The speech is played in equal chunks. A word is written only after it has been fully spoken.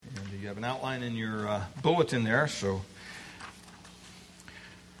You have an outline in your bulletin there, so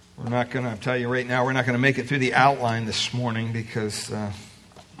we're not going to, tell you right now, we're not going to make it through the outline this morning because we're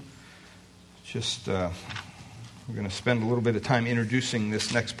going to spend a little bit of time introducing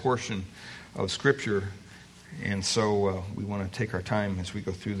this next portion of Scripture, and so we want to take our time as we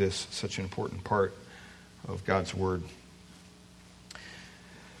go through this, such an important part of God's Word.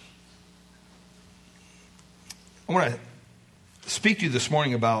 I want to speak to you this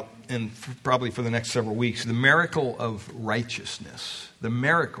morning about, and probably for the next several weeks, the miracle of righteousness. The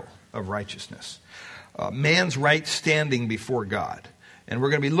miracle of righteousness. Man's right standing before God. And we're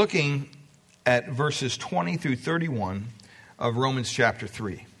going to be looking at verses 20 through 31 of Romans chapter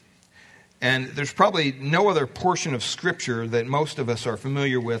 3. And there's probably no other portion of Scripture that most of us are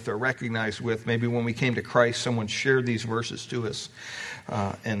familiar with or recognized with. Maybe when we came to Christ, someone shared these verses to us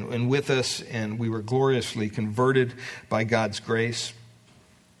and with us, and we were gloriously converted by God's grace.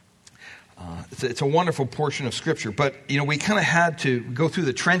 It's a wonderful portion of Scripture, but we kind of had to go through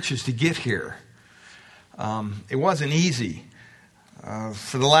the trenches to get here. It wasn't easy.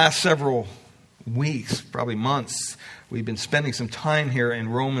 For the last several weeks, probably months, we've been spending some time here in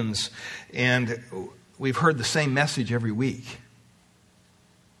Romans, and we've heard the same message every week.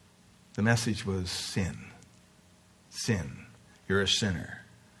 The message was sin. Sin. You're a sinner.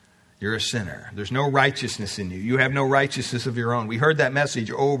 You're a sinner. There's no righteousness in you. You have no righteousness of your own. We heard that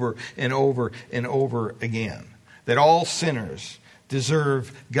message over and over and over again. That all sinners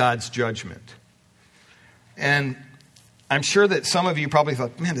deserve God's judgment. And I'm sure that some of you probably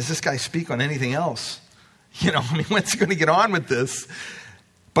thought, man, does this guy speak on anything else? When's he going to get on with this?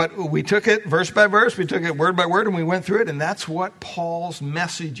 But we took it verse by verse. We took it word by word, and we went through it. And that's what Paul's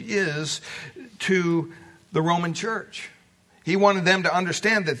message is to the Roman church. He wanted them to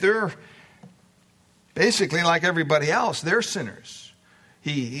understand that they're basically like everybody else. They're sinners.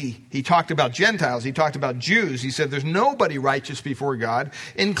 He talked about Gentiles. He talked about Jews. He said there's nobody righteous before God,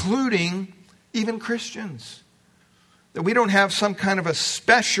 including even Christians. That we don't have some kind of a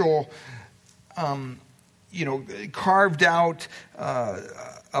special, carved out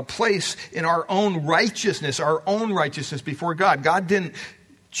a place in our own righteousness before God. God didn't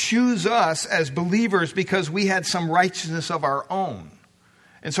choose us as believers because we had some righteousness of our own.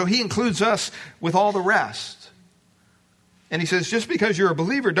 And so he includes us with all the rest. And he says, just because you're a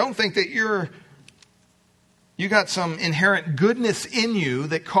believer, don't think that you got some inherent goodness in you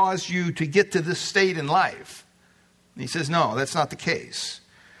that caused you to get to this state in life. And he says, no, that's not the case.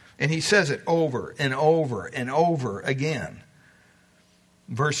 And he says it over and over and over again.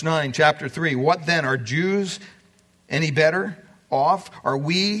 Verse 9, chapter 3, what then? Are Jews any better off? Are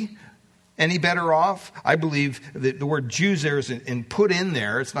we any better off? I believe that the word Jews there is put in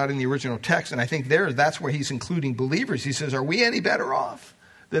there. It's not in the original text. And I think that's where he's including believers. He says, are we any better off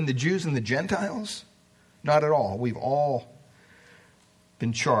than the Jews and the Gentiles? Not at all. We've all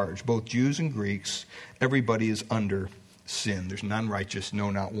been charged, both Jews and Greeks. Everybody is under sin. There's none righteous,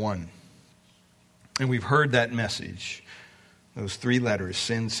 no, not one. And we've heard that message. Those three letters,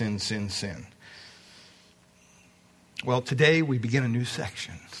 sin, sin, sin, sin. Well, today we begin a new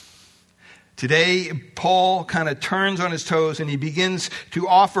section. Today, Paul kind of turns on his toes and he begins to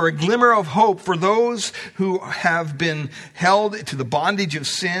offer a glimmer of hope for those who have been held to the bondage of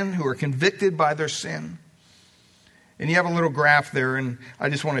sin, who are convicted by their sin. And you have a little graph there, and I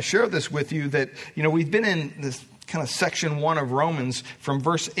just want to share this with you that, we've been in this kind of section 1 of Romans from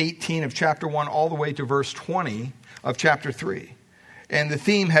verse 18 of chapter 1 all the way to verse 20 of chapter 3. And the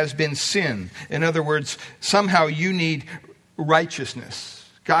theme has been sin. In other words, somehow you need righteousness.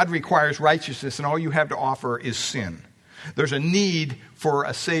 God requires righteousness, and all you have to offer is sin. There's a need for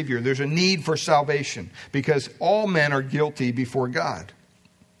a Savior. There's a need for salvation, because all men are guilty before God.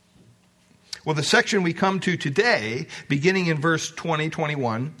 Well, the section we come to today, beginning in verse 20,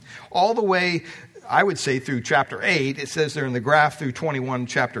 21, all the way, I would say, through chapter 8, it says there in the graph through 21,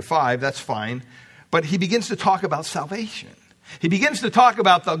 chapter 5, that's fine. But he begins to talk about salvation. He begins to talk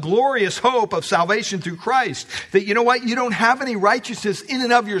about the glorious hope of salvation through Christ. That you know what? You don't have any righteousness in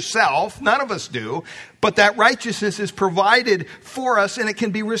and of yourself. None of us do. But that righteousness is provided for us and it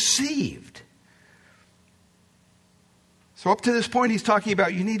can be received. So up to this point, he's talking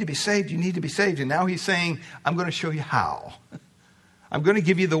about you need to be saved, you need to be saved. And now he's saying, I'm going to show you how. I'm going to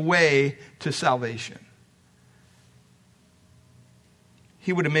give you the way to salvation.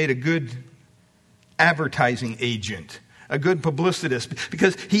 He would have made a good advertising agent, a good publicist,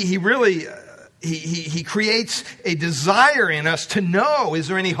 because he really creates a desire in us to know, is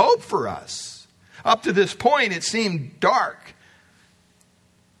there any hope for us? Up to this point, it seemed dark.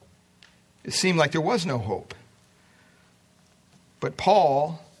 It seemed like there was no hope. But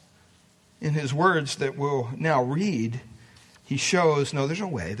Paul in his words that we'll now read, he shows, no, there's a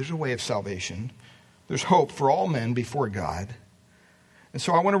way. There's a way of salvation. There's hope for all men before God. And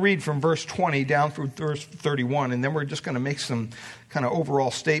so I want to read from verse 20 down through verse 31, and then we're just going to make some kind of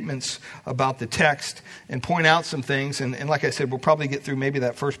overall statements about the text and point out some things. And like I said, we'll probably get through maybe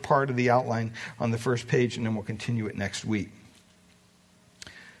that first part of the outline on the first page, and then we'll continue it next week.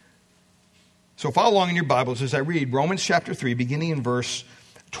 So follow along in your Bibles as I read Romans chapter 3, beginning in verse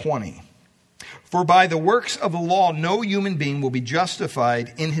 20. For by the works of the law, no human being will be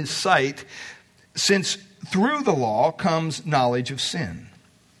justified in his sight, since through the law comes knowledge of sin.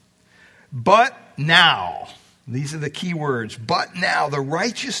 But now, these are the key words, but now the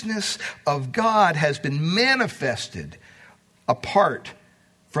righteousness of God has been manifested apart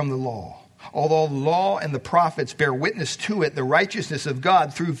from the law. Although the law and the prophets bear witness to it, the righteousness of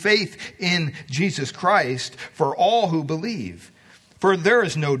God through faith in Jesus Christ for all who believe. For there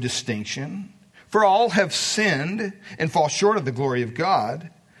is no distinction, for all have sinned and fall short of the glory of God,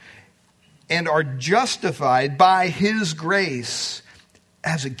 and are justified by his grace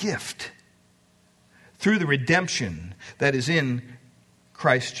as a gift through the redemption that is in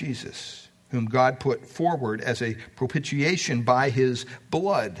Christ Jesus, whom God put forward as a propitiation by his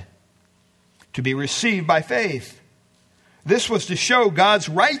blood, to be received by faith. This was to show God's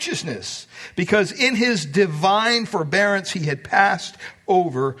righteousness, because in his divine forbearance he had passed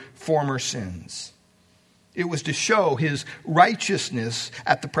over former sins. It was to show his righteousness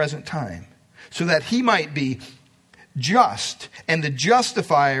at the present time, so that he might be just and the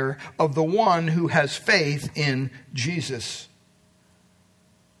justifier of the one who has faith in Jesus.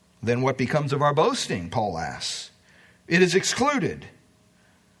 Then what becomes of our boasting, Paul asks? It is excluded.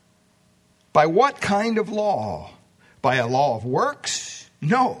 By what kind of law? By a law of works?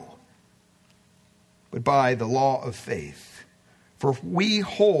 No, but by the law of faith. For we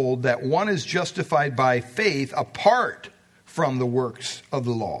hold that one is justified by faith apart from the works of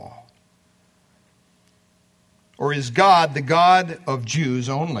the law. Or is God the God of Jews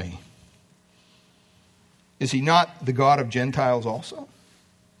only? Is he not the God of Gentiles also?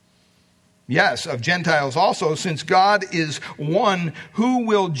 Yes, of Gentiles also, since God is one who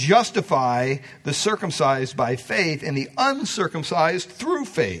will justify the circumcised by faith and the uncircumcised through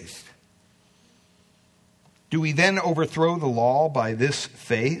faith. Do we then overthrow the law by this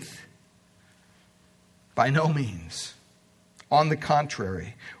faith? By no means. On the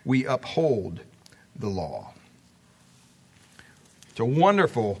contrary, we uphold the law. It's a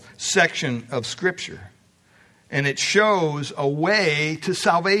wonderful section of Scripture. And it shows a way to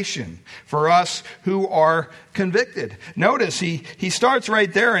salvation for us who are convicted. Notice he starts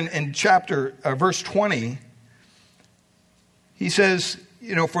right there in chapter verse 20. He says,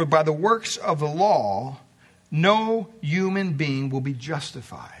 for by the works of the law, no human being will be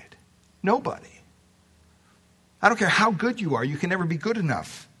justified. Nobody. I don't care how good you are. You can never be good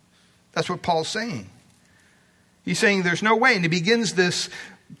enough. That's what Paul's saying. He's saying there's no way. And he begins this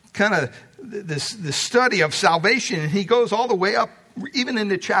kind of this study of salvation, and he goes all the way up even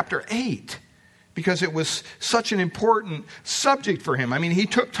into chapter 8 because it was such an important subject for him. I mean, he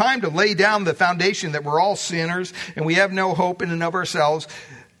took time to lay down the foundation that we're all sinners and we have no hope in and of ourselves.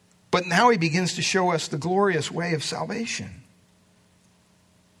 But now he begins to show us the glorious way of salvation.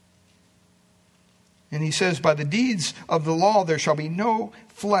 And he says, by the deeds of the law there shall be no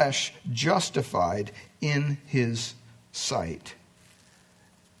flesh justified in his sight.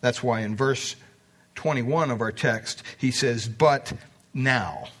 That's why in verse 21 of our text, he says, but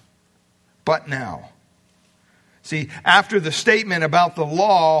now. But now. See, after the statement about the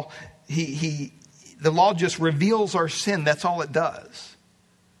law, the law just reveals our sin. That's all it does.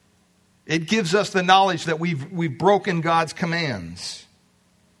 It gives us the knowledge that we've broken God's commands.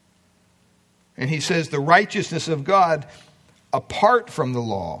 And he says the righteousness of God apart from the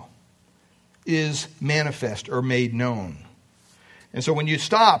law is manifest or made known. And so when you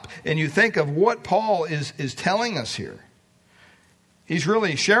stop and you think of what Paul is telling us here, he's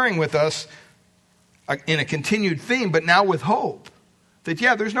really sharing with us in a continued theme, but now with hope. That,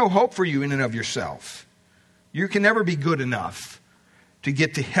 there's no hope for you in and of yourself. You can never be good enough to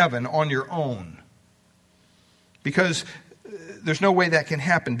get to heaven on your own. Because there's no way that can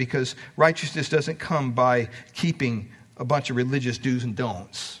happen, because righteousness doesn't come by keeping a bunch of religious do's and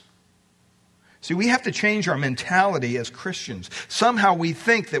don'ts. See, we have to change our mentality as Christians. Somehow we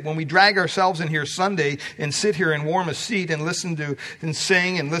think that when we drag ourselves in here Sunday and sit here and warm a seat and listen to and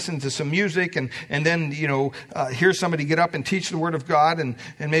sing and listen to some music and then, hear somebody get up and teach the Word of God and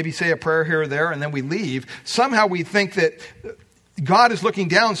maybe say a prayer here or there and then we leave. Somehow we think that God is looking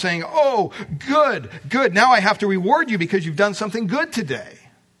down saying, oh, good. Now I have to reward you because you've done something good today.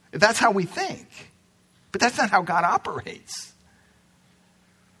 That's how we think. But that's not how God operates.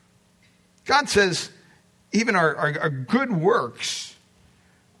 God says even our good works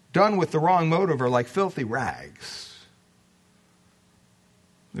done with the wrong motive are like filthy rags.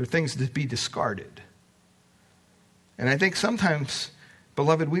 They're things to be discarded. And I think sometimes,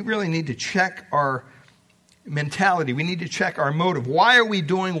 beloved, we really need to check our mentality. We need to check our motive. Why are we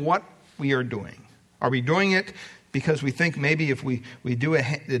doing what we are doing? Are we doing it because we think maybe if we do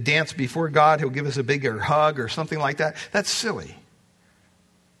a dance before God, he'll give us a bigger hug or something like that? That's silly.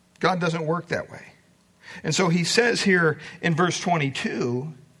 God doesn't work that way. And so he says here in verse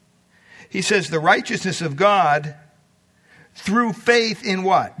 22, he says the righteousness of God through faith in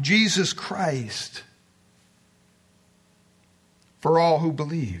what? Jesus Christ. For all who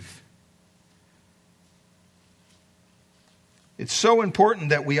believe. It's so important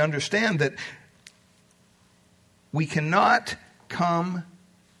that we understand that we cannot come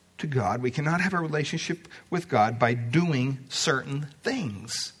to God, we cannot have a relationship with God by doing certain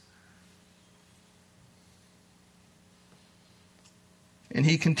things. And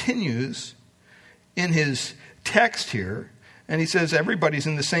he continues in his text here, and he says everybody's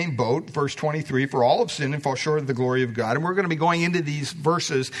in the same boat, verse 23, for all have sinned and fall short of the glory of God. And we're going to be going into these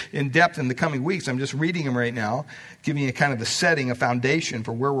verses in depth in the coming weeks. I'm just reading them right now, giving you kind of the setting, a foundation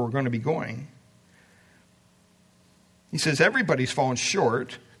for where we're going to be going. He says everybody's fallen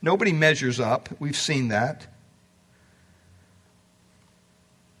short. Nobody measures up. We've seen that.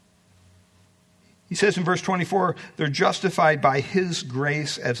 He says in verse 24, they're justified by his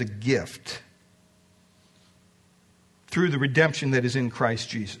grace as a gift through the redemption that is in Christ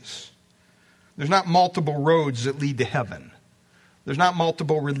Jesus. There's not multiple roads that lead to heaven. There's not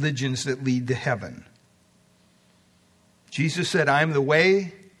multiple religions that lead to heaven. Jesus said, I am the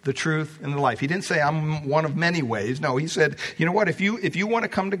way, the truth, and the life. He didn't say I'm one of many ways. No, he said, you know what, if you want to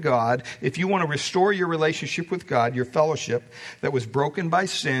come to God, if you want to restore your relationship with God, your fellowship that was broken by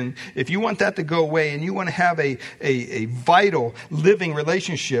sin, if you want that to go away and you want to have a vital, living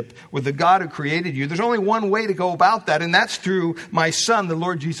relationship with the God who created you, there's only one way to go about that, and that's through my Son, the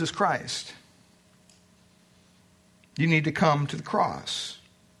Lord Jesus Christ. You need to come to the cross.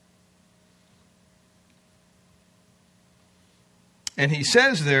 And he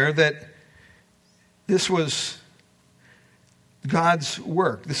says there that this was God's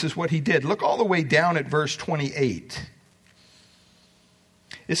work. This is what he did. Look all the way down at verse 28.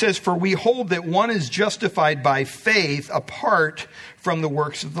 It says, for we hold that one is justified by faith apart from the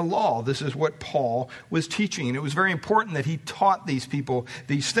works of the law. This is what Paul was teaching. And it was very important that he taught these people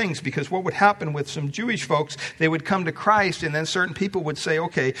these things, because what would happen with some Jewish folks, they would come to Christ and then certain people would say,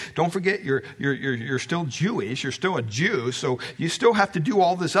 okay, don't forget you're still Jewish, you're still a Jew, so you still have to do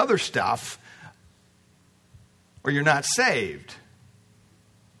all this other stuff or you're not saved.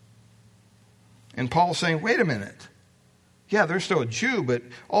 And Paul's saying, wait a minute. Yeah, they're still a Jew, but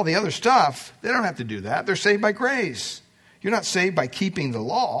all the other stuff, they don't have to do that. They're saved by grace. You're not saved by keeping the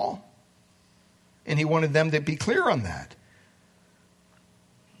law. And he wanted them to be clear on that.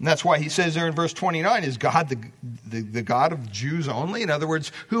 And that's why he says there in verse 29, is God the God of Jews only? In other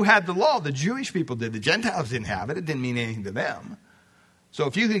words, who had the law? The Jewish people did. The Gentiles didn't have it. It didn't mean anything to them. So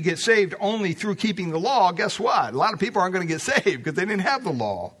if you could get saved only through keeping the law, guess what? A lot of people aren't going to get saved because they didn't have the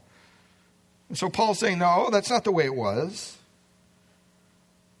law. And so Paul's saying, no, that's not the way it was.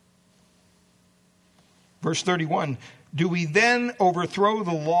 Verse 31, do we then overthrow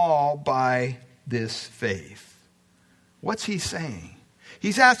the law by this faith? What's he saying?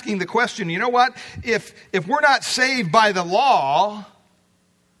 He's asking the question, you know what? If we're not saved by the law,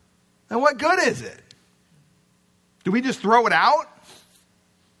 then what good is it? Do we just throw it out?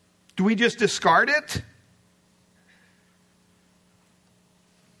 Do we just discard it?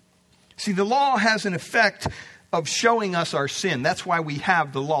 See, the law has an effect of showing us our sin. That's why we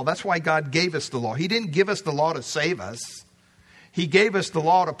have the law. That's why God gave us the law. He didn't give us the law to save us. He gave us the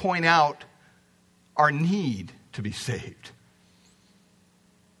law to point out our need to be saved.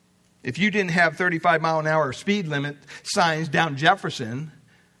 If you didn't have 35-mile-an-hour speed limit signs down Jefferson,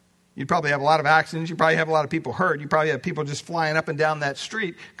 you'd probably have a lot of accidents. You'd probably have a lot of people hurt. You'd probably have people just flying up and down that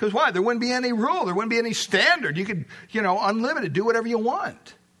street. Because why? There wouldn't be any rule. There wouldn't be any standard. You could, unlimited, do whatever you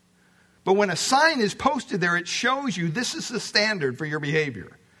want. But when a sign is posted there, it shows you this is the standard for your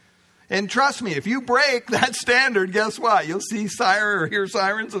behavior. And trust me, if you break that standard, guess what? You'll see siren or hear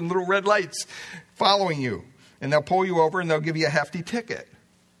sirens and little red lights following you. And they'll pull you over and they'll give you a hefty ticket.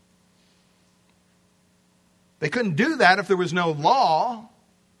 They couldn't do that if there was no law.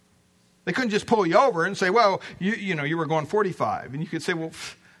 They couldn't just pull you over and say, well, you were going 45. And you could say, well,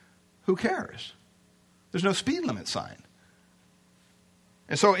 who cares? There's no speed limit sign.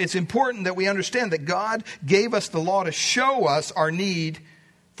 And so it's important that we understand that God gave us the law to show us our need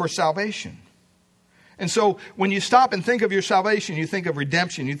for salvation. And so when you stop and think of your salvation, you think of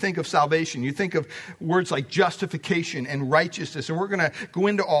redemption, you think of salvation, you think of words like justification and righteousness. And we're going to go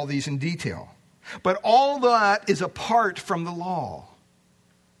into all these in detail. But all that is apart from the law.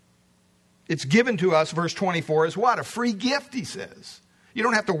 It's given to us, verse 24, as what? A free gift, he says. You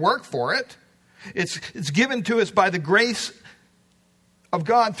don't have to work for it. It's given to us by the grace of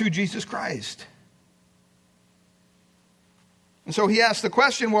God through Jesus Christ. And so he asked the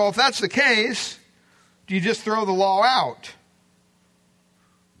question, well, if that's the case, do you just throw the law out?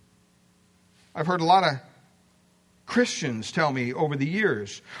 I've heard a lot of Christians tell me over the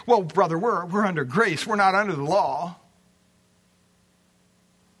years, well, brother, we're under grace. We're not under the law.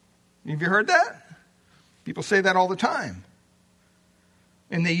 Have you heard that? People say that all the time.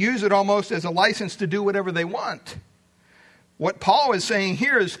 And they use it almost as a license to do whatever they want. What Paul is saying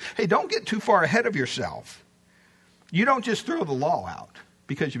here is, hey, don't get too far ahead of yourself. You don't just throw the law out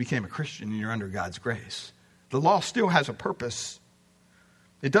because you became a Christian and you're under God's grace. The law still has a purpose.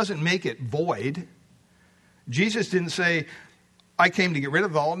 It doesn't make it void. Jesus didn't say, I came to get rid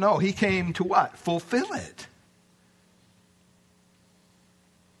of the law. No, he came to what? Fulfill it.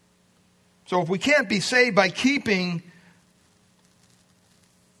 So if we can't be saved by keeping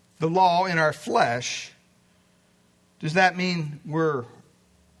the law in our flesh, does that mean we're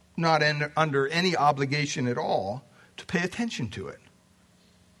not under any obligation at all to pay attention to it?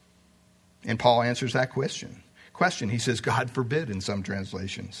 And Paul answers that question. He says, God forbid in some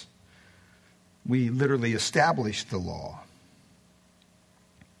translations. We literally established the law.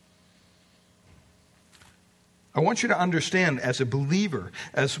 I want you to understand as a believer,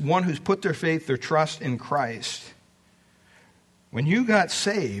 as one who's put their faith, their trust in Christ, when you got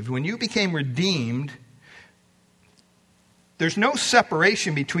saved, when you became redeemed, there's no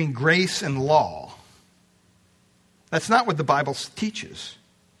separation between grace and law. That's not what the Bible teaches.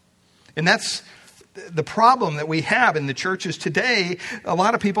 And that's the problem that we have in the churches today. A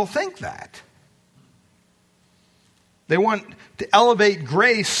lot of people think that. They want to elevate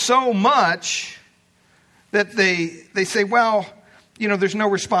grace so much that they say, well, there's no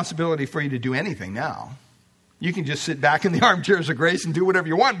responsibility for you to do anything now. You can just sit back in the armchairs of grace and do whatever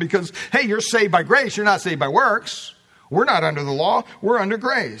you want because, hey, you're saved by grace. You're not saved by works. We're not under the law. We're under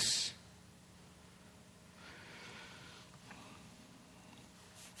grace.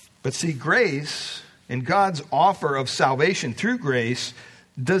 But see, grace and God's offer of salvation through grace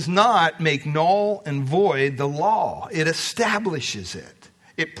does not make null and void the law. It establishes it.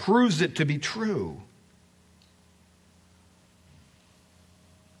 It proves it to be true.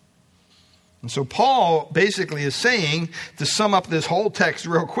 And so Paul basically is saying, to sum up this whole text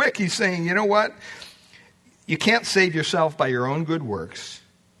real quick, he's saying, you know what? You can't save yourself by your own good works.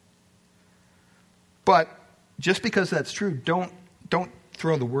 But just because that's true, don't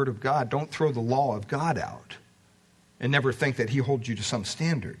throw the word of God, don't throw the law of God out and never think that he holds you to some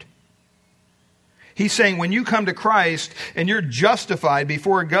standard. He's saying when you come to Christ and you're justified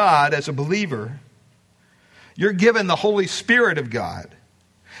before God as a believer, you're given the Holy Spirit of God.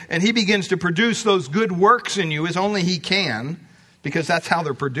 And he begins to produce those good works in you as only he can, because that's how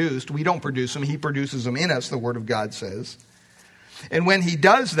they're produced. We don't produce them. He produces them in us, the Word of God says. And when he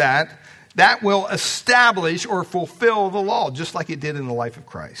does that, that will establish or fulfill the law, just like it did in the life of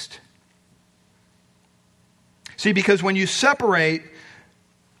Christ. See, because when you separate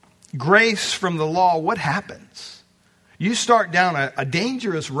grace from the law, what happens? You start down a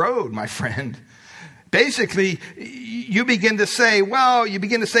dangerous road, my friend. Basically, you begin to say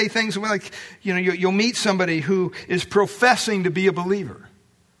things like, you'll meet somebody who is professing to be a believer.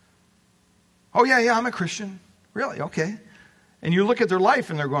 Oh, yeah, I'm a Christian. Really? Okay. And you look at their life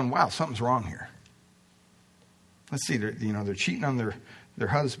and they're going, wow, something's wrong here. Let's see, they're cheating on their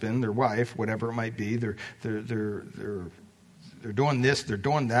husband, their wife, whatever it might be. They're doing this, they're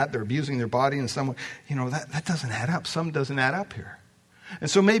doing that, they're abusing their body in some way. That doesn't add up. Something doesn't add up here. And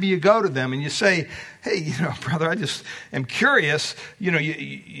so maybe you go to them and you say, hey, brother, I just am curious.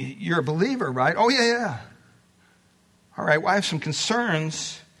 You're a believer, right? Oh, yeah. All right, well, I have some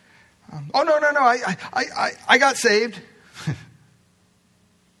concerns. No, I got saved.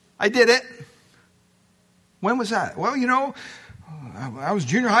 I did it. When was that? Well, I was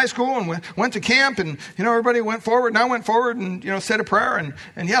junior high school and went to camp and, everybody went forward and I went forward and, said a prayer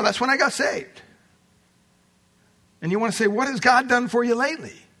and yeah, that's when I got saved. And you want to say, what has God done for you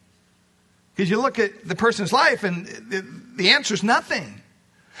lately? Because you look at the person's life and the answer is nothing.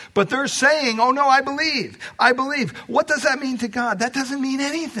 But they're saying, oh no, I believe. What does that mean to God? That doesn't mean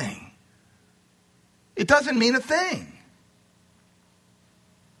anything. It doesn't mean a thing.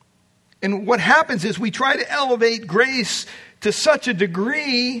 And what happens is we try to elevate grace to such a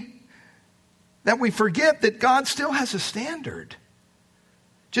degree that we forget that God still has a standard.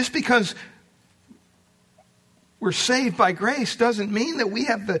 Just because we're saved by grace doesn't mean that we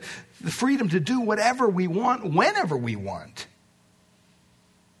have the freedom to do whatever we want, whenever we want.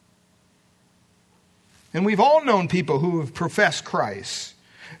 And we've all known people who have professed Christ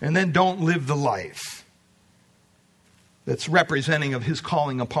and then don't live the life that's representing of his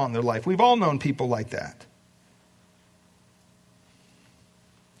calling upon their life. We've all known people like that.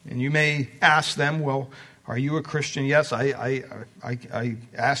 And you may ask them, well, are you a Christian? Yes, I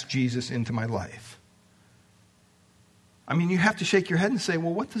asked Jesus into my life. I mean, you have to shake your head and say,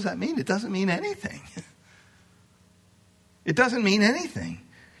 well, what does that mean? It doesn't mean anything. It doesn't mean anything.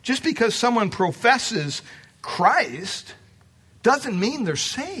 Just because someone professes Christ doesn't mean they're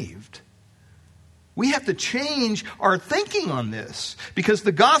saved. We have to change our thinking on this because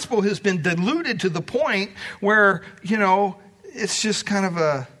the gospel has been diluted to the point where, it's just kind of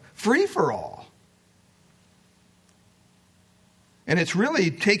a free-for-all. And it's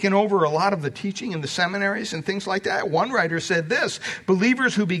really taken over a lot of the teaching in the seminaries and things like that. One writer said this: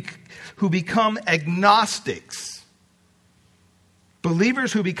 believers who become agnostics.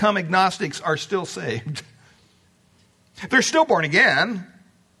 Believers who become agnostics are still saved. They're still born again.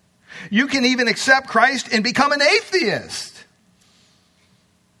 You can even accept Christ and become an atheist.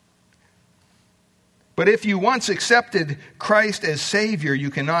 But if you once accepted Christ as Savior, you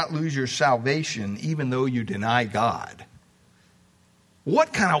cannot lose your salvation even though you deny God.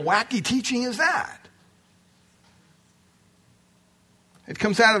 What kind of wacky teaching is that? It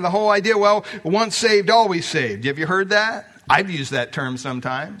comes out of the whole idea, well, once saved, always saved. Have you heard that? I've used that term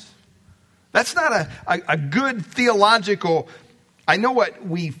sometimes. That's not a good theological... I know what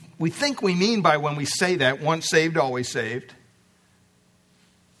we think we mean by when we say that, once saved, always saved.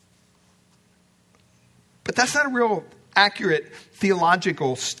 But that's not a real accurate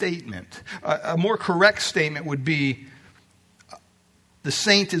theological statement. A more correct statement would be, the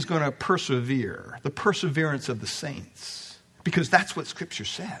saint is going to persevere, the perseverance of the saints, because that's what Scripture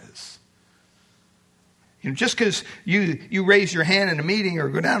says. Just because you raise your hand in a meeting or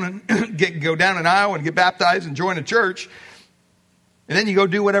go down an aisle and get baptized and join a church, and then you go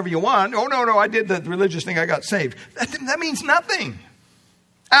do whatever you want. Oh, no, I did the religious thing, I got saved. That means nothing.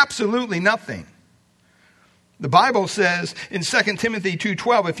 Absolutely nothing. The Bible says in 2 Timothy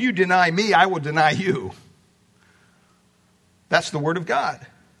 2:12, if you deny me, I will deny you. That's the word of God.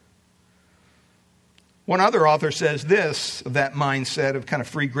 One other author says this, of that mindset of kind of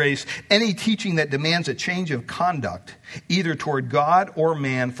free grace: any teaching that demands a change of conduct, either toward God or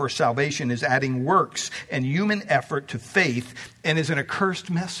man for salvation, is adding works and human effort to faith and is an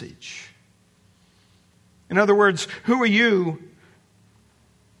accursed message. In other words, who are you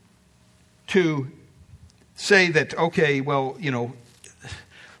to say that, okay, well,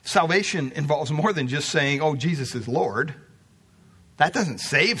 salvation involves more than just saying, oh, Jesus is Lord. That doesn't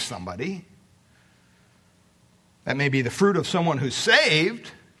save somebody. That may be the fruit of someone who's saved.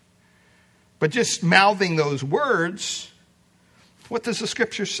 But just mouthing those words, what does the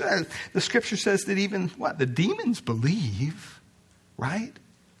Scripture say? The Scripture says that even, the demons believe, right?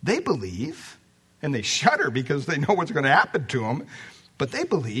 They believe. And they shudder because they know what's going to happen to them. But they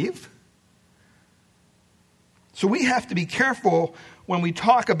believe. So we have to be careful when we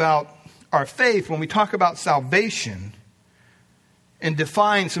talk about our faith, when we talk about salvation, and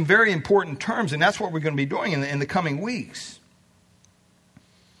define some very important terms, and that's what we're going to be doing in the coming weeks.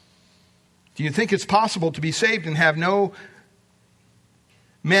 Do you think it's possible to be saved and have no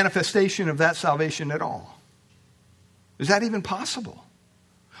manifestation of that salvation at all? Is that even possible?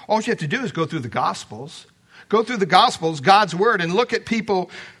 All you have to do is go through the Gospels. Go through the Gospels, God's Word, and look at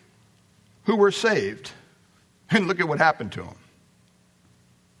people who were saved. And look at what happened to them.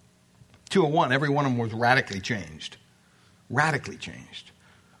 201, every one of them was radically changed. Radically changed.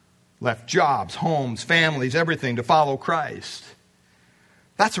 Left jobs, homes, families, everything to follow Christ.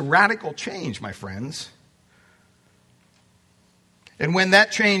 That's a radical change, my friends. And when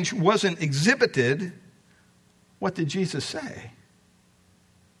that change wasn't exhibited, what did Jesus say?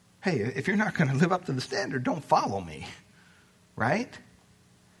 Hey, if you're not going to live up to the standard, don't follow me. Right?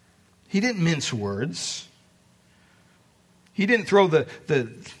 He didn't mince words. He didn't throw the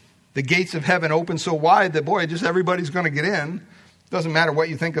gates of heaven open so wide that, just everybody's going to get in. Doesn't matter what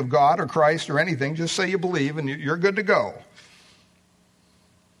you think of God or Christ or anything. Just say you believe and you're good to go.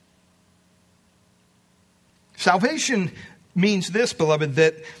 Salvation means this, beloved,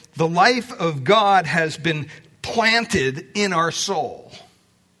 that the life of God has been planted in our soul.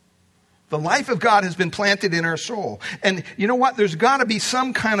 The life of God has been planted in our soul. And you know what? There's got to be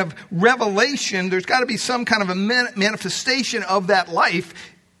some kind of revelation. There's got to be some kind of a manifestation of that life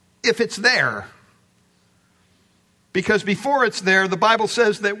if it's there. Because before it's there, the Bible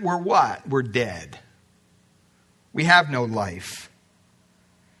says that we're what? We're dead. We have no life.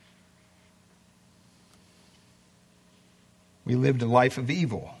 We lived a life of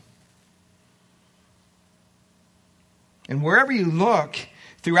evil. And wherever you look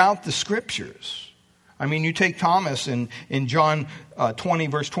throughout the Scriptures, I mean, you take Thomas in John 20,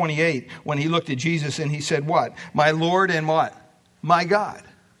 verse 28, when he looked at Jesus and he said, what? My Lord and what? My God.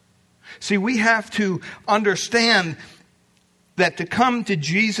 See, we have to understand that to come to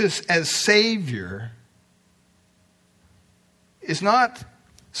Jesus as Savior is not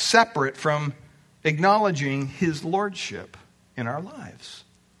separate from acknowledging His Lordship in our lives.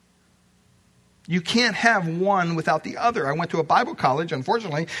 You can't have one without the other. I went to a Bible college,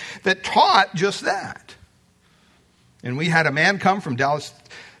 unfortunately, that taught just that. And we had a man come from Dallas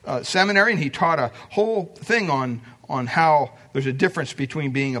Seminary, and he taught a whole thing on how there's a difference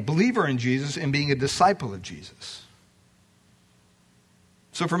between being a believer in Jesus and being a disciple of Jesus.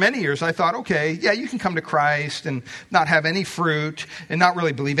 So for many years I thought, okay, yeah, you can come to Christ and not have any fruit and not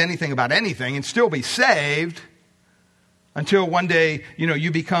really believe anything about anything and still be saved until one day,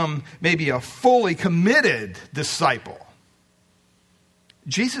 you become maybe a fully committed disciple.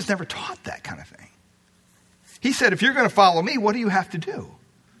 Jesus never taught that kind of thing. He said, if you're going to follow me, what do you have to do?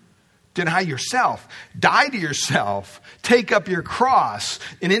 Deny yourself, die to yourself, take up your cross,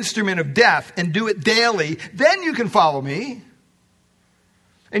 an instrument of death, and do it daily. Then you can follow me.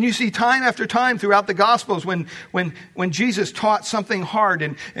 And you see time after time throughout the Gospels when Jesus taught something hard,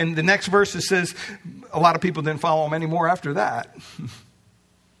 and the next verse it says a lot of people didn't follow him anymore after that.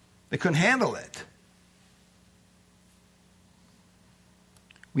 They couldn't handle it.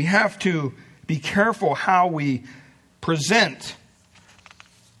 We have to be careful how we present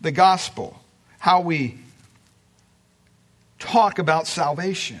the gospel, how we talk about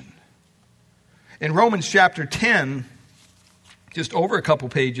salvation. In Romans chapter 10, just over a couple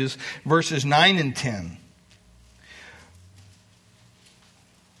pages, verses 9 and 10.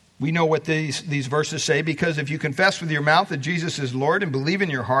 We know what these verses say, because if you confess with your mouth that Jesus is Lord and believe in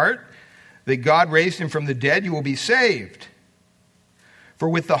your heart that God raised him from the dead, you will be saved. For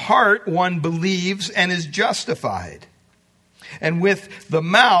with the heart one believes and is justified, and with the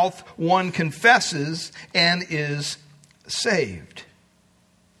mouth one confesses and is saved.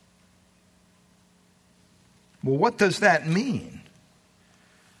 Well, what does that mean?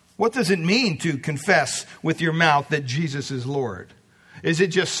 What does it mean to confess with your mouth that Jesus is Lord? Is it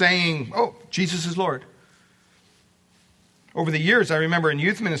just saying, oh, Jesus is Lord? Over the years, I remember in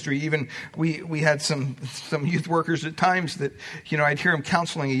youth ministry, even we had some youth workers at times that, I'd hear them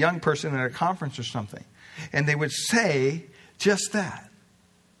counseling a young person at a conference or something. And they would say just that.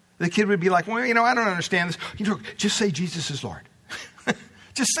 The kid would be like, well, I don't understand this. Just say Jesus is Lord.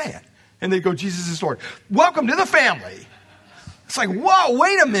 Just say it. And they'd go, Jesus is Lord. Welcome to the family. It's like, whoa,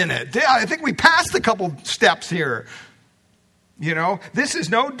 wait a minute. I think we passed a couple steps here. This is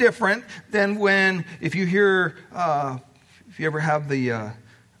no different than if you hear, if you ever have the, I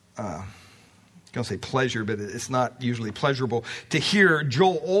was going to say pleasure, but it's not usually pleasurable to hear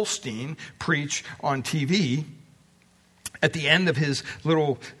Joel Osteen preach on TV. At the end of his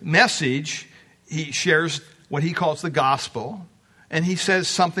little message, he shares what he calls the gospel, and he says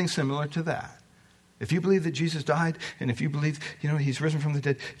something similar to that. If you believe that Jesus died, and if you believe, he's risen from the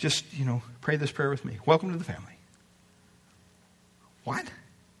dead, just, pray this prayer with me. Welcome to the family. What?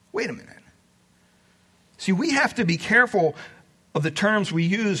 Wait a minute. See, we have to be careful of the terms we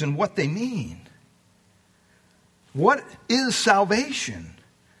use and what they mean. What is salvation?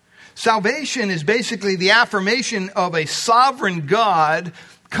 Salvation is basically the affirmation of a sovereign God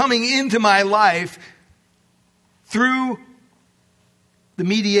coming into my life through the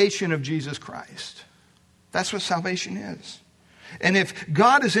mediation of Jesus Christ. That's what salvation is. And if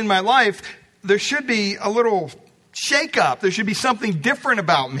God is in my life, there should be a little shake-up. There should be something different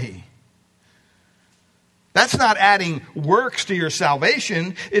about me. That's not adding works to your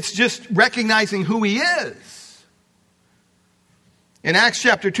salvation. It's just recognizing who he is. In Acts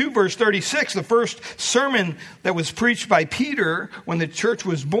chapter 2, verse 36, the first sermon that was preached by Peter when the church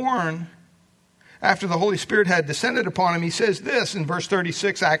was born, after the Holy Spirit had descended upon him, he says this in verse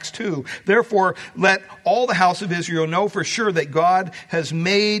 36, Acts 2, therefore let all the house of Israel know for sure that God has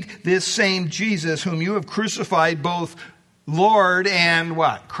made this same Jesus, whom you have crucified, both Lord and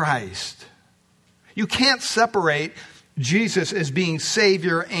what? Christ. You can't separate Jesus as being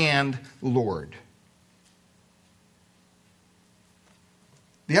Savior and Lord.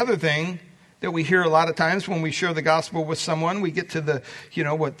 The other thing that we hear a lot of times when we share the gospel with someone, we get to the,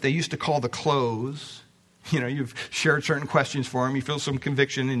 what they used to call the close. You've shared certain questions for them, you feel some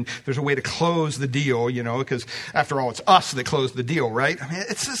conviction, and there's a way to close the deal, because after all, it's us that close the deal, right? I mean,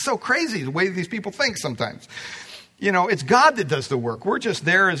 it's just so crazy the way these people think sometimes. It's God that does the work. We're just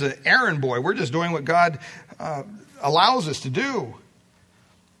there as an errand boy. We're just doing what God allows us to do.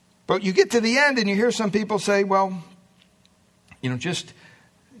 But you get to the end and you hear some people say, well,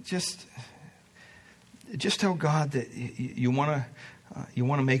 just tell God that you want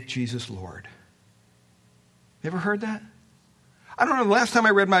to make Jesus Lord. You ever heard that? I don't know. The last time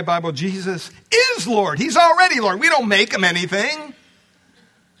I read my Bible, Jesus is Lord. He's already Lord. We don't make him anything.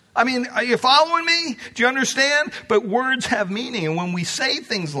 I mean, are you following me? Do you understand? But words have meaning. And when we say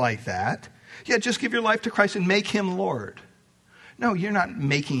things like that, just give your life to Christ and make him Lord. No, you're not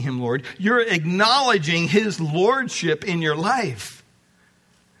making him Lord. You're acknowledging his lordship in your life.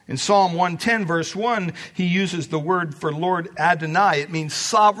 In Psalm 110, verse 1, he uses the word for Lord Adonai. It means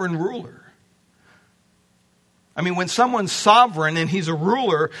sovereign ruler. I mean, when someone's sovereign and he's a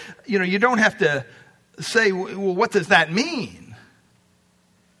ruler, you don't have to say, well, what does that mean?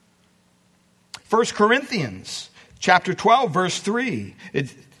 1 Corinthians chapter 12, verse 3,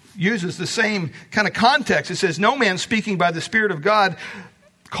 it uses the same kind of context. It says, no man speaking by the Spirit of God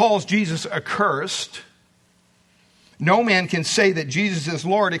calls Jesus accursed. No man can say that Jesus is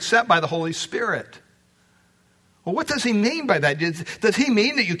Lord except by the Holy Spirit. Well, what does he mean by that? Does he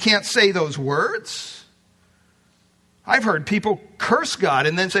mean that you can't say those words? I've heard people curse God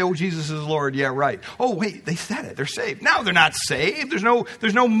and then say, oh, Jesus is Lord. Yeah, right. Oh, wait, they said it. They're saved. No, they're not saved.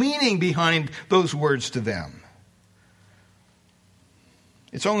 There's no meaning behind those words to them.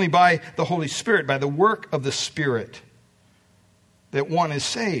 It's only by the Holy Spirit, by the work of the Spirit, that one is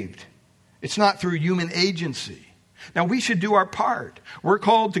saved. It's not through human agency. Now, we should do our part. We're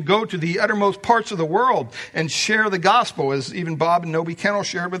called to go to the uttermost parts of the world and share the gospel, as even Bob and Nobi Kennel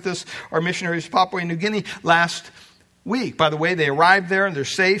shared with us, our missionaries to Papua New Guinea last week. By the way, they arrived there and they're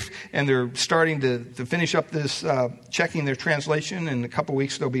safe and they're starting to finish up this, checking their translation. In a couple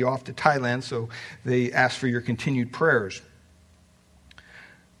weeks, they'll be off to Thailand, so they ask for your continued prayers.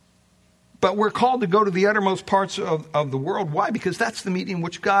 But we're called to go to the uttermost parts of the world. Why? Because that's the medium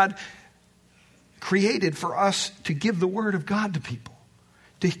which God created for us to give the word of God to people,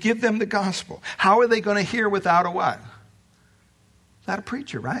 to give them the gospel. How are they going to hear without a what? Without a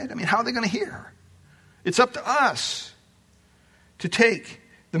preacher, right? I mean, how are they going to hear? It's up to us to take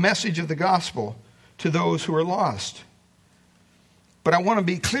the message of the gospel to those who are lost. But I want to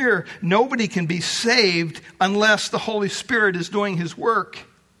be clear, nobody can be saved unless the Holy Spirit is doing his work.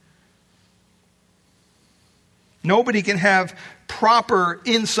 Nobody can have proper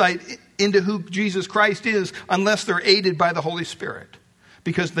insight into who Jesus Christ is unless they're aided by the Holy Spirit.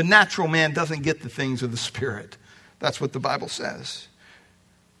 Because the natural man doesn't get the things of the Spirit. That's what the Bible says.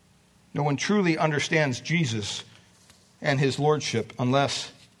 No one truly understands Jesus and his lordship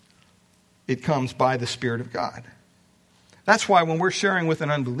unless it comes by the Spirit of God. That's why when we're sharing with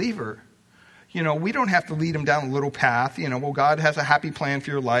an unbeliever, we don't have to lead them down a little path. Well, God has a happy plan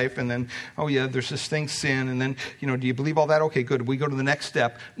for your life. And then, oh yeah, there's this thing, sin. And then, do you believe all that? Okay, good. We go to the next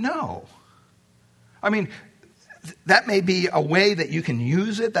step. No. I mean, that may be a way that you can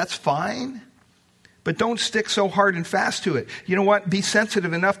use it. That's fine. But don't stick so hard and fast to it. You know what? Be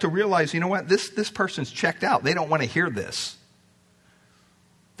sensitive enough to realize, this person's checked out. They don't want to hear this.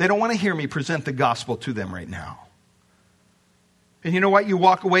 They don't want to hear me present the gospel to them right now. And you know what? You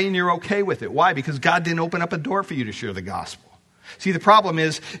walk away and you're okay with it. Why? Because God didn't open up a door for you to share the gospel. See, the problem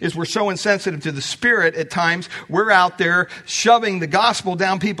is we're so insensitive to the Spirit at times, we're out there shoving the gospel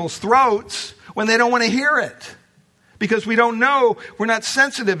down people's throats when they don't want to hear it. Because we don't know, we're not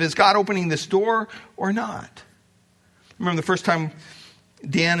sensitive. Is God opening this door or not? Remember the first time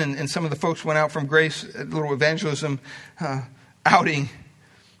Dan and some of the folks went out from Grace, a little evangelism outing.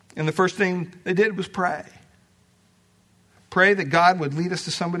 And the first thing they did was pray. Pray that God would lead us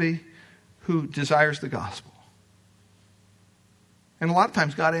to somebody who desires the gospel. And a lot of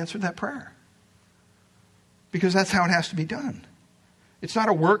times God answered that prayer. Because that's how it has to be done. It's not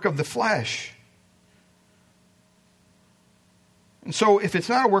a work of the flesh. And so if it's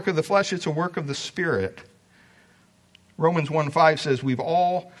not a work of the flesh, it's a work of the Spirit. Romans 1:5 says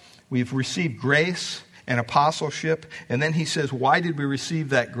we've received grace and apostleship. And then he says, why did we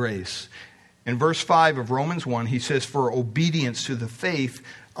receive that grace? In verse 5 of Romans 1, he says, for obedience to the faith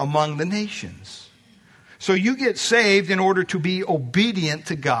among the nations. So you get saved in order to be obedient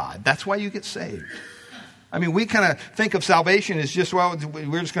to God. That's why you get saved. I mean, we kind of think of salvation as just, well,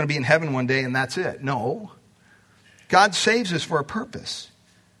 we're just going to be in heaven one day and that's it. No. God saves us for a purpose.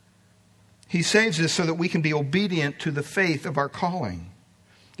 He saves us so that we can be obedient to the faith of our calling.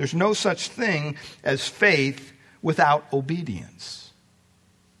 There's no such thing as faith without obedience.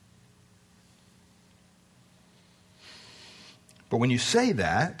 But when you say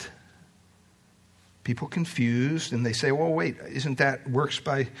that, people confused and they say, well, wait, isn't that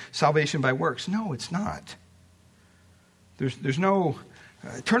salvation by works? No, it's not. There's no...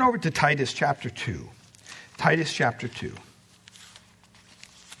 turn over to Titus chapter 2. Titus chapter 2.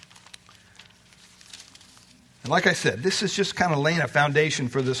 And like I said, this is just kind of laying a foundation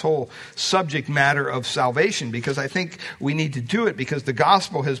for this whole subject matter of salvation, because I think we need to do it because the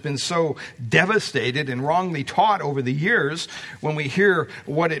gospel has been so devastated and wrongly taught over the years. When we hear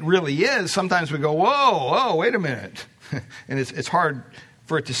what it really is, sometimes we go, whoa, wait a minute. And it's hard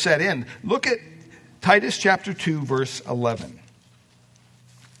for it to set in. Look at Titus chapter 2, verse 11.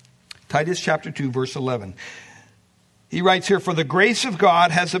 Titus chapter 2, verse 11. He writes here, "For the grace of God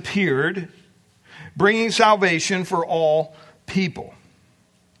has appeared, bringing salvation for all people."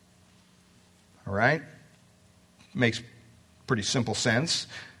 All right? Makes pretty simple sense.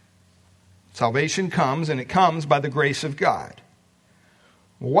 Salvation comes, and it comes by the grace of God.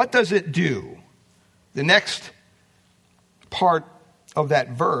 What does it do? The next part of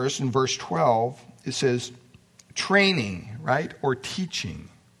that verse, in verse 12, it says training, right? Or teaching.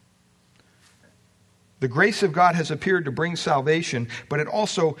 The grace of God has appeared to bring salvation, but it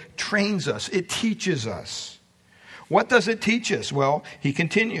also trains us. It teaches us. What does it teach us? Well, he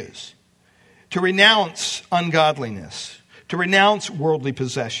continues. To renounce ungodliness, to renounce worldly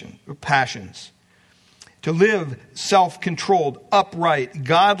passions, to live self-controlled, upright,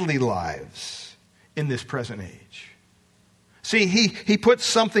 godly lives in this present age. See, he puts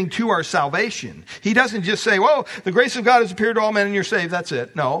something to our salvation. He doesn't just say, well, the grace of God has appeared to all men and you're saved. That's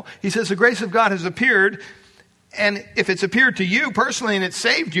it. No. He says the grace of God has appeared, and if it's appeared to you personally and it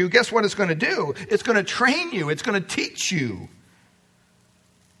saved you, guess what it's going to do? It's going to train you. It's going to teach you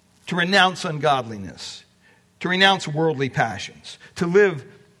to renounce ungodliness, to renounce worldly passions, to live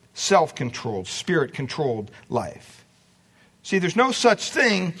self-controlled, spirit-controlled life. See, there's no such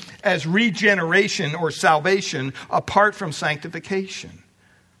thing as regeneration or salvation apart from sanctification.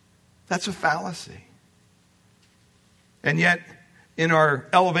 That's a fallacy. And yet, in our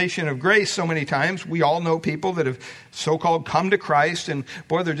elevation of grace, so many times, we all know people that have so-called come to Christ, and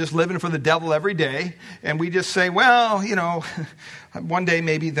boy, they're just living for the devil every day. And we just say, well, you know, one day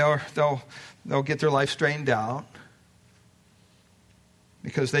maybe they'll get their life straightened out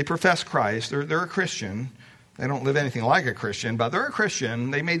because they profess Christ. They're a Christian. They don't live anything like a Christian, but they're a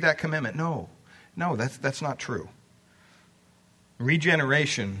Christian. They made that commitment. No, that's not true.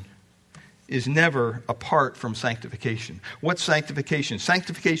 Regeneration is never apart from sanctification. What's sanctification?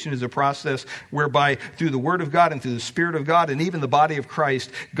 Sanctification is a process whereby through the Word of God and through the Spirit of God and even the body of Christ,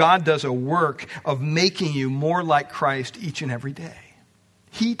 God does a work of making you more like Christ each and every day.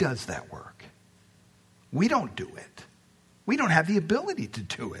 He does that work. We don't do it. We don't have the ability to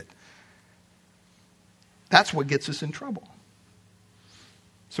do it. That's what gets us in trouble.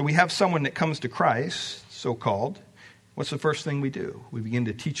 So we have someone that comes to Christ, so-called. What's the first thing we do? We begin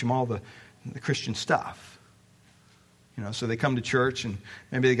to teach them all the Christian stuff. You know, so they come to church and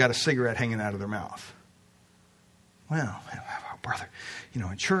maybe they got a cigarette hanging out of their mouth. Well, brother, you know,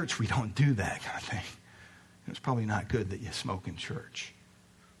 in church we don't do that kind of thing. It's probably not good that you smoke in church.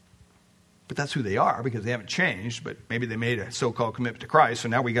 But that's who they are because they haven't changed, but maybe they made a so-called commitment to Christ, so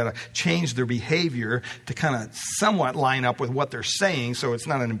now we got to change their behavior to kind of somewhat line up with what they're saying so it's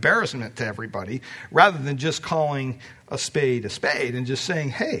not an embarrassment to everybody, rather than just calling a spade and just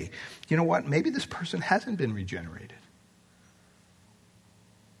saying, hey, you know what, maybe this person hasn't been regenerated.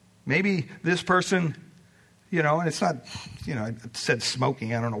 Maybe this person, you know, and it's not, you know, I said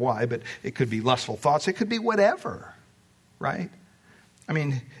smoking, I don't know why, but it could be lustful thoughts, it could be whatever, right? I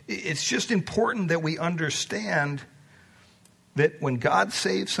mean, it's just important that we understand that when God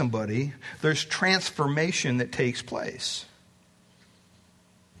saves somebody, there's transformation that takes place.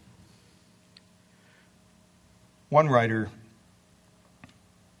 One writer,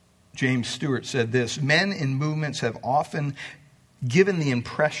 James Stewart, said this: men in movements have often given the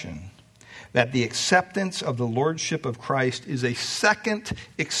impression that the acceptance of the lordship of Christ is a second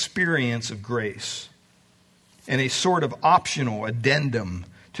experience of grace and a sort of optional addendum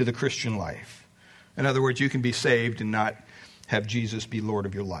to the Christian life. In other words, you can be saved and not have Jesus be Lord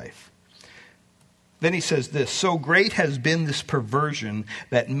of your life. Then he says this: so great has been this perversion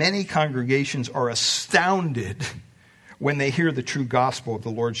that many congregations are astounded when they hear the true gospel of the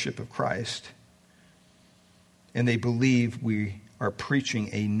lordship of Christ, and they believe we are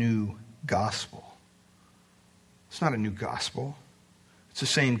preaching a new gospel. It's not a new gospel. It's the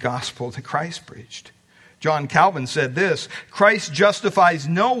same gospel that Christ preached. John Calvin said this, Christ justifies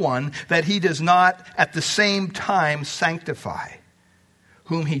no one that he does not at the same time sanctify.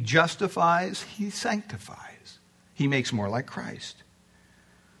 Whom he justifies, he sanctifies. He makes more like Christ.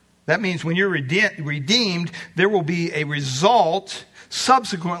 That means when you're redeemed, there will be a result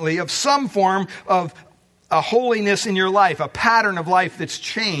subsequently of some form of a holiness in your life, a pattern of life that's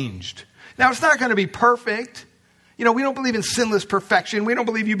changed. Now, it's not going to be perfect. We don't believe in sinless perfection. We don't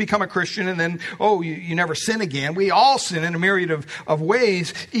believe you become a Christian and then, you never sin again. We all sin in a myriad of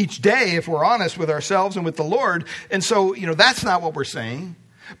ways each day if we're honest with ourselves and with the Lord. And so, that's not what we're saying.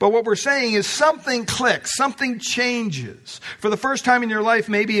 But what we're saying is something clicks, something changes. For the first time in your life,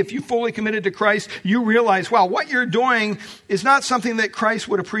 maybe if you fully committed to Christ, you realize, wow, what you're doing is not something that Christ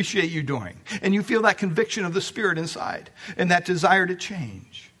would appreciate you doing. And you feel that conviction of the Spirit inside and that desire to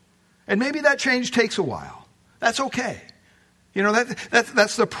change. And maybe that change takes a while. That's okay.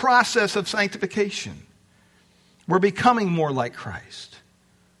 That's the process of sanctification. We're becoming more like Christ.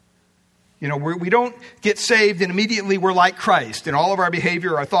 We don't get saved and immediately we're like Christ in all of our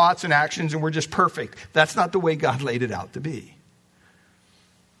behavior, our thoughts and actions, and we're just perfect. That's not the way God laid it out to be.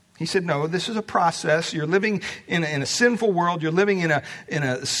 He said, no, this is a process. You're living in a sinful world. You're living in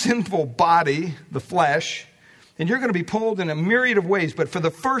a sinful body, the flesh, and you're going to be pulled in a myriad of ways. But for the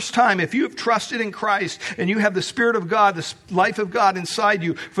first time, if you have trusted in Christ and you have the Spirit of God, the life of God inside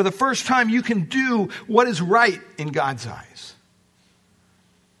you, for the first time you can do what is right in God's eyes.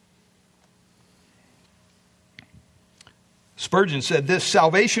 Spurgeon said this,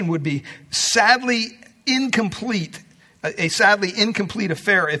 salvation would be a sadly incomplete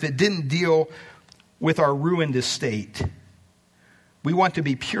affair if it didn't deal with our ruined estate. We want to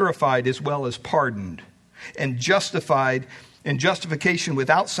be purified as well as pardoned and justified, and justification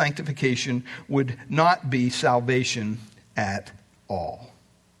without sanctification would not be salvation at all.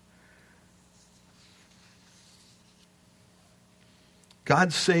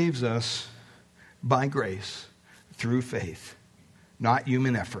 God saves us by grace. Through faith, not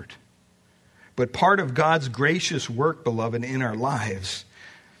human effort. But part of God's gracious work, beloved, in our lives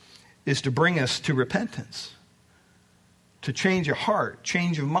is to bring us to repentance, to change of heart,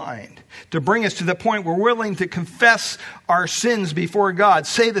 change of mind, to bring us to the point where we're willing to confess our sins before God,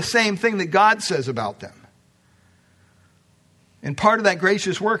 say the same thing that God says about them. And part of that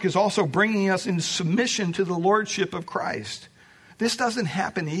gracious work is also bringing us into submission to the lordship of Christ. This doesn't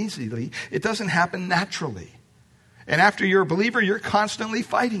happen easily. It doesn't happen naturally. And after you're a believer, you're constantly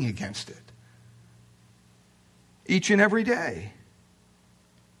fighting against it. Each and every day.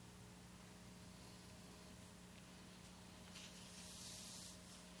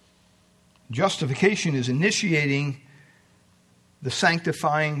 Justification is initiating the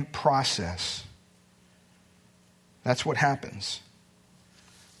sanctifying process. That's what happens.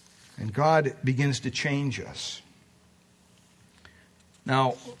 And God begins to change us.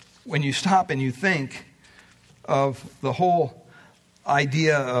 Now, when you stop and you think of the whole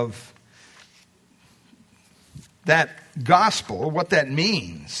idea of that gospel, what that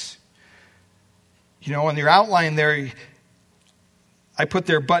means. On your outline there, I put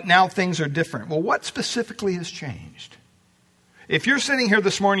there, but now things are different. Well, what specifically has changed? If you're sitting here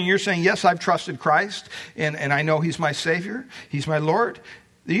this morning, you're saying, yes, I've trusted Christ, and I know He's my Savior, He's my Lord,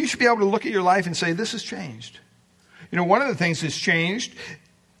 you should be able to look at your life and say, this has changed. One of the things that's changed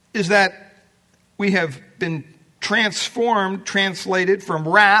is that we have been translated from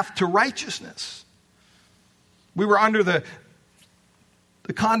wrath to righteousness. We were under the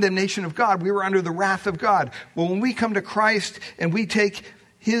condemnation of God. We were under the wrath of God. Well, when we come to Christ and we take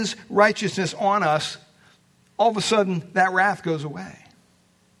His righteousness on us, all of a sudden that wrath goes away.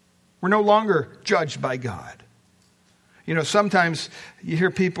 We're no longer judged by God. Sometimes you hear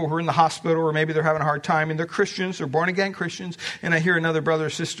people who are in the hospital or maybe they're having a hard time and they're Christians, they're born-again Christians, and I hear another brother or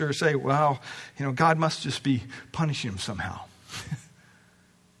sister say, well, God must just be punishing them somehow.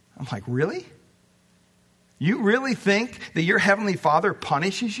 I'm like, really? You really think that your Heavenly Father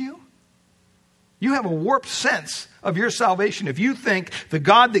punishes you? You have a warped sense of your salvation if you think the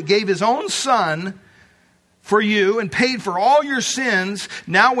God that gave His own Son for you and paid for all your sins,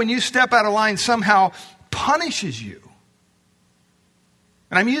 now when you step out of line somehow punishes you.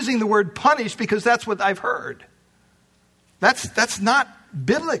 And I'm using the word punish because that's what I've heard. That's not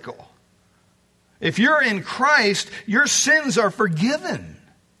biblical. If you're in Christ, your sins are forgiven.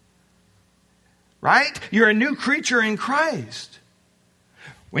 Right? You're a new creature in Christ.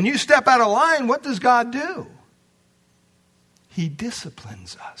 When you step out of line, what does God do? He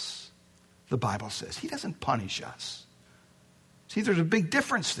disciplines us, the Bible says. He doesn't punish us. See, there's a big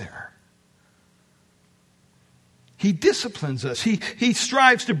difference there. He disciplines us. He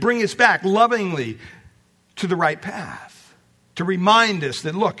strives to bring us back lovingly to the right path, to remind us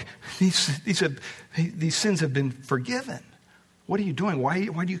that, look, these sins have been forgiven. What are you doing? Why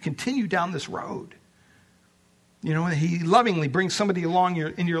do you continue down this road? You know, he lovingly brings somebody along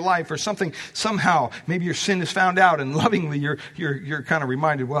in your life or something, somehow, maybe your sin is found out and lovingly you're kind of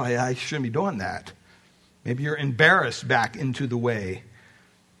reminded, well, I shouldn't be doing that. Maybe you're embarrassed back into the way.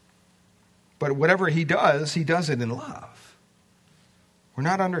 But whatever he does it in love. We're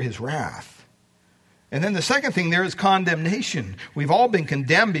not under his wrath. And then the second thing there is condemnation. We've all been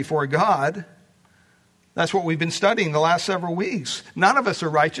condemned before God. That's what we've been studying the last several weeks. None of us are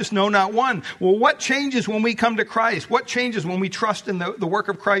righteous, no, not one. Well, what changes when we come to Christ? What changes when we trust in the work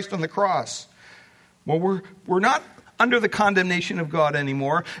of Christ on the cross? Well, we're not under the condemnation of God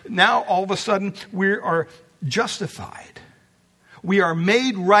anymore. Now, all of a sudden, we are justified. We are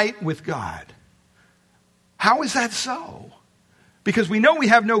made right with God. How is that so? Because we know we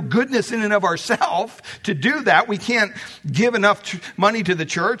have no goodness in and of ourselves to do that. We can't give enough money to the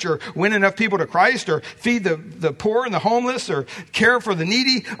church or win enough people to Christ or feed the poor and the homeless or care for the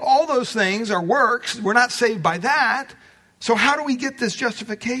needy. All those things are works. We're not saved by that. So how do we get this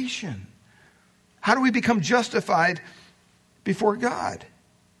justification? How do we become justified before God?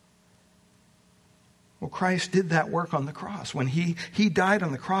 Well, Christ did that work on the cross. When he died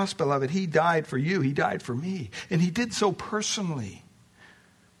on the cross, beloved, he died for you. He died for me. And he did so personally.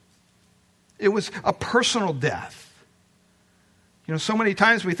 It was a personal death. You know, so many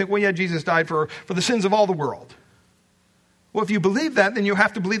times we think, well, yeah, Jesus died for the sins of all the world. Well, if you believe that, then you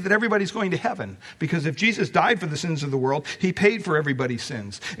have to believe that everybody's going to heaven. Because if Jesus died for the sins of the world, he paid for everybody's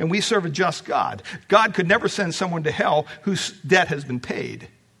sins. And we serve a just God. God could never send someone to hell whose debt has been paid.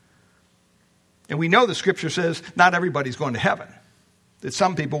 And we know the scripture says not everybody's going to heaven, that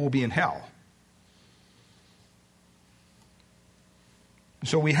some people will be in hell.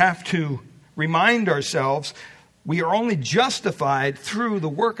 So we have to remind ourselves we are only justified through the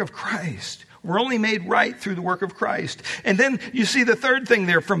work of Christ. We're only made right through the work of Christ. And then you see the third thing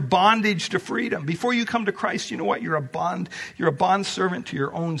there, from bondage to freedom. Before you come to Christ, you know what? You're a bond servant to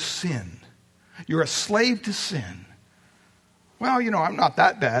your own sin. You're a slave to sin. Well, you know, I'm not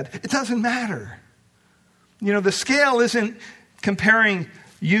that bad. It doesn't matter. You know, the scale isn't comparing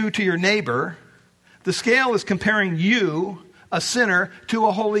you to your neighbor. The scale is comparing you, a sinner, to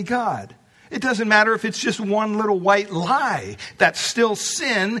a holy God. It doesn't matter if it's just one little white lie. That's still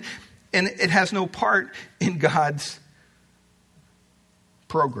sin, and it has no part in God's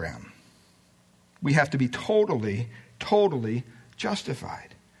program. We have to be totally, totally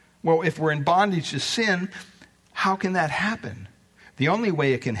justified. Well, if we're in bondage to sin, how can that happen? The only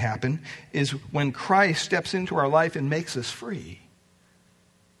way it can happen is when Christ steps into our life and makes us free.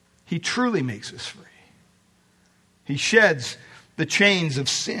 He truly makes us free. He sheds the chains of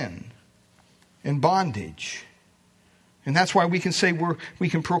sin and bondage. And that's why we can say we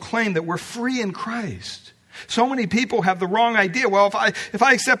can proclaim that we're free in Christ. So many people have the wrong idea. Well, if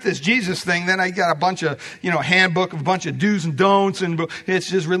I accept this Jesus thing, then I got a bunch of, handbook of a bunch of do's and don'ts, and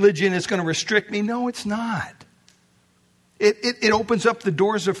it's just religion, it's going to restrict me. No, it's not. It opens up the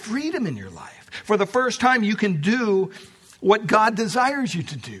doors of freedom in your life. For the first time, you can do what God desires you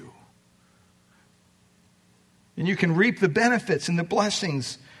to do. And you can reap the benefits and the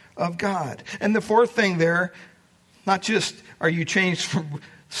blessings of God. And the fourth thing there, not just are you changed from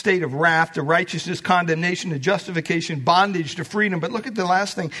state of wrath to righteousness, condemnation to justification, bondage to freedom, but look at the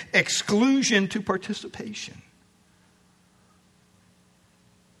last thing, exclusion to participation.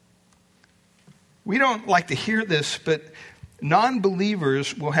 We don't like to hear this, but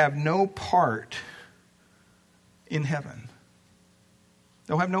non-believers will have no part in heaven.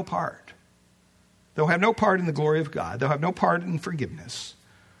 They'll have no part. They'll have no part in the glory of God. They'll have no part in forgiveness.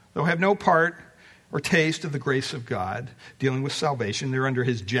 They'll have no part or taste of the grace of God dealing with salvation. They're under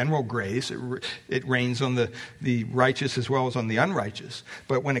his general grace. It rains on the righteous as well as on the unrighteous.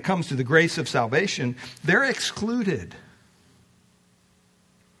 But when it comes to the grace of salvation, they're excluded.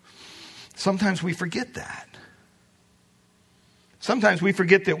 Sometimes we forget that. Sometimes we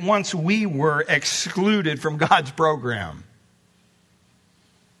forget that once we were excluded from God's program.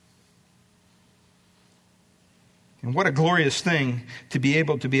 And what a glorious thing to be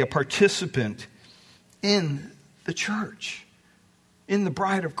able to be a participant in the church, in the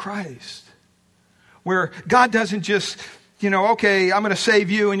bride of Christ, where God doesn't just, okay, I'm going to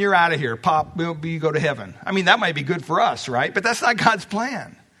save you and you're out of here. Pop, you go to heaven. I mean, that might be good for us, right? But that's not God's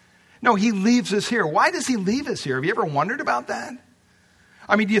plan. No, he leaves us here. Why does he leave us here? Have you ever wondered about that?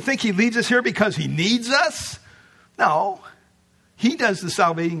 I mean, do you think he leaves us here because he needs us? No. He does the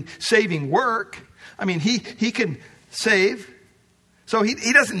saving work. I mean, he can save. So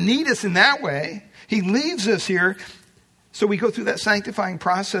he doesn't need us in that way. He leaves us here so we go through that sanctifying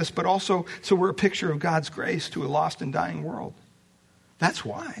process, but also so we're a picture of God's grace to a lost and dying world. That's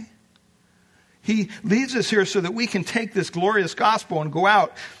why. He leaves us here so that we can take this glorious gospel and go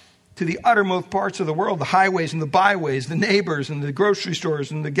out to the uttermost parts of the world, the highways and the byways, the neighbors and the grocery stores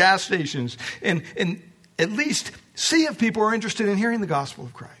and the gas stations, and at least see if people are interested in hearing the gospel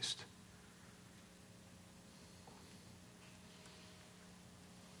of Christ.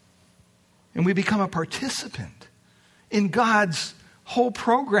 And we become a participant in God's whole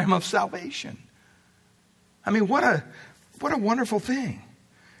program of salvation. I mean, what a wonderful thing.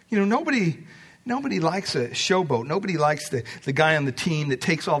 You know, nobody likes a showboat. Nobody likes the guy on the team that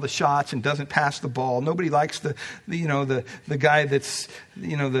takes all the shots and doesn't pass the ball. Nobody likes the guy that's,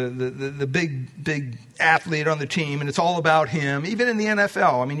 the big athlete on the team and it's all about him. Even in the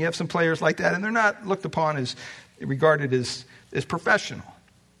NFL, I mean, you have some players like that and they're not looked upon as regarded as professional.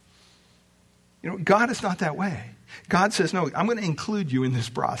 You know, God is not that way. God says, no, I'm going to include you in this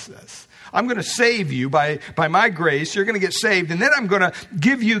process. I'm going to save you by my grace. You're going to get saved. And then I'm going to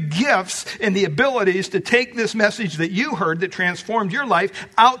give you gifts and the abilities to take this message that you heard that transformed your life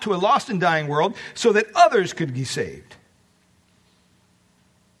out to a lost and dying world so that others could be saved.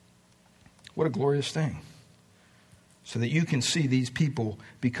 What a glorious thing. So that you can see these people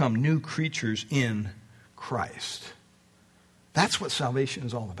become new creatures in Christ. That's what salvation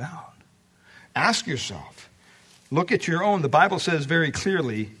is all about. Ask yourself. Look at your own. The Bible says very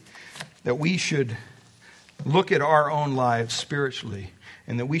clearly that we should look at our own lives spiritually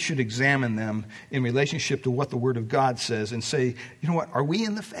and that we should examine them in relationship to what the Word of God says and say, you know what, are we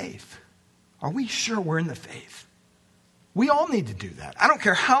in the faith? Are we sure we're in the faith? We all need to do that. I don't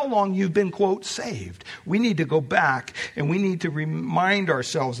care how long you've been, quote, saved. We need to go back and we need to remind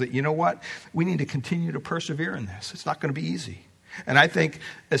ourselves that, you know what, we need to continue to persevere in this. It's not going to be easy. And I think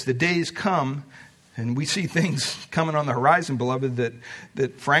as the days come, and we see things coming on the horizon, beloved,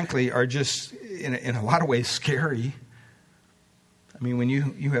 that frankly are just in a lot of ways scary. I mean, when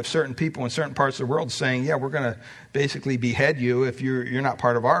you have certain people in certain parts of the world saying, yeah, we're going to basically behead you if you're not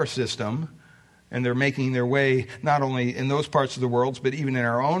part of our system, and they're making their way not only in those parts of the world, but even in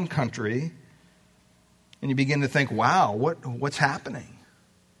our own country, and you begin to think, wow, what's happening?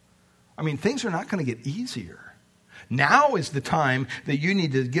 I mean, things are not going to get easier. Now is the time that you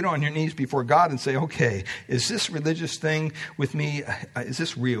need to get on your knees before God and say, okay, is this religious thing with me, is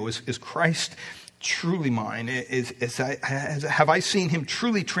this real? Is Christ truly mine? Have I seen him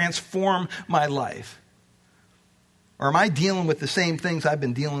truly transform my life? Or am I dealing with the same things I've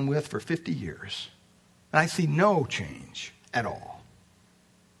been dealing with for 50 years? And I see no change at all.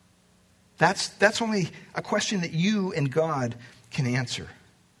 That's only a question that you and God can answer.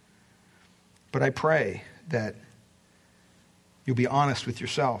 But I pray that you'll be honest with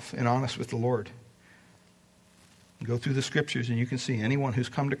yourself and honest with the Lord. Go through the scriptures and you can see anyone who's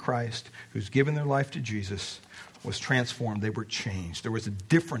come to Christ, who's given their life to Jesus, was transformed. They were changed. There was a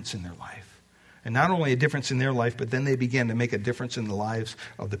difference in their life. And not only a difference in their life, but then they began to make a difference in the lives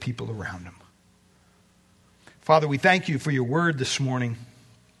of the people around them. Father, we thank you for your word this morning.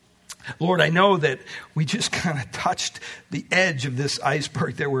 Lord, I know that we just kind of touched the edge of this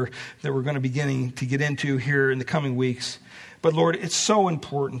iceberg that we're going to beginning to get into here in the coming weeks. But Lord, it's so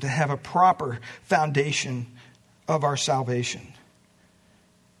important to have a proper foundation of our salvation.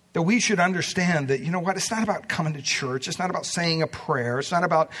 That we should understand that, you know what, it's not about coming to church. It's not about saying a prayer. It's not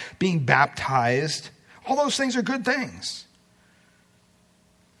about being baptized. All those things are good things.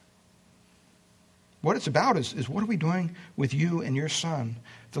 What it's about is what are we doing with you and your Son,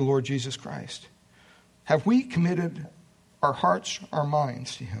 the Lord Jesus Christ? Have we committed our hearts, our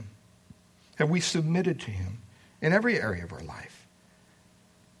minds to him? Have we submitted to him in every area of our life?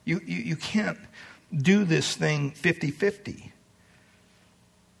 You can't do this thing 50-50.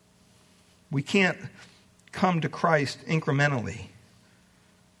 We can't come to Christ incrementally.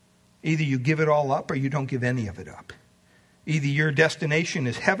 Either you give it all up or you don't give any of it up. Either your destination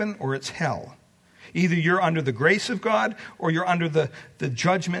is heaven or it's hell. Either you're under the grace of God or you're under the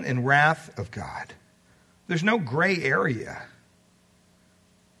judgment and wrath of God. There's no gray area.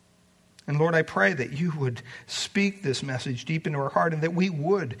 And Lord, I pray that you would speak this message deep into our heart and that we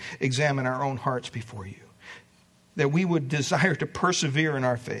would examine our own hearts before you. That we would desire to persevere in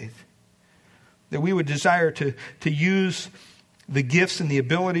our faith. That we would desire to use the gifts and the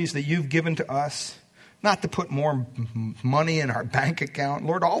abilities that you've given to us, not to put more money in our bank account.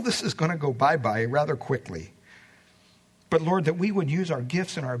 Lord, all this is going to go bye-bye rather quickly. But Lord, that we would use our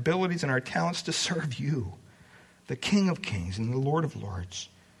gifts and our abilities and our talents to serve you. the King of Kings and the Lord of Lords.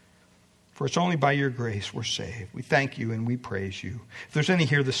 For it's only by your grace we're saved. We thank you and we praise you. If there's any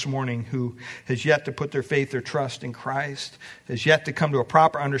here this morning who has yet to put their faith or trust in Christ, has yet to come to a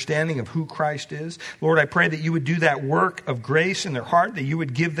proper understanding of who Christ is, Lord, I pray that you would do that work of grace in their heart, that you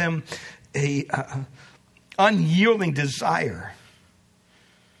would give them a unyielding desire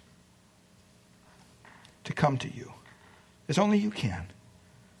to come to you, as only you can.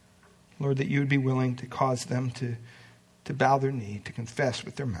 Lord, that you would be willing to cause them to bow their knee, to confess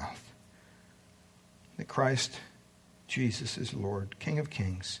with their mouth that Christ Jesus is Lord, King of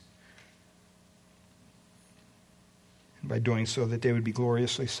Kings. And by doing so, that they would be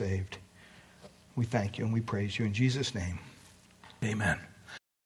gloriously saved. We thank you and we praise you. In Jesus' name, amen.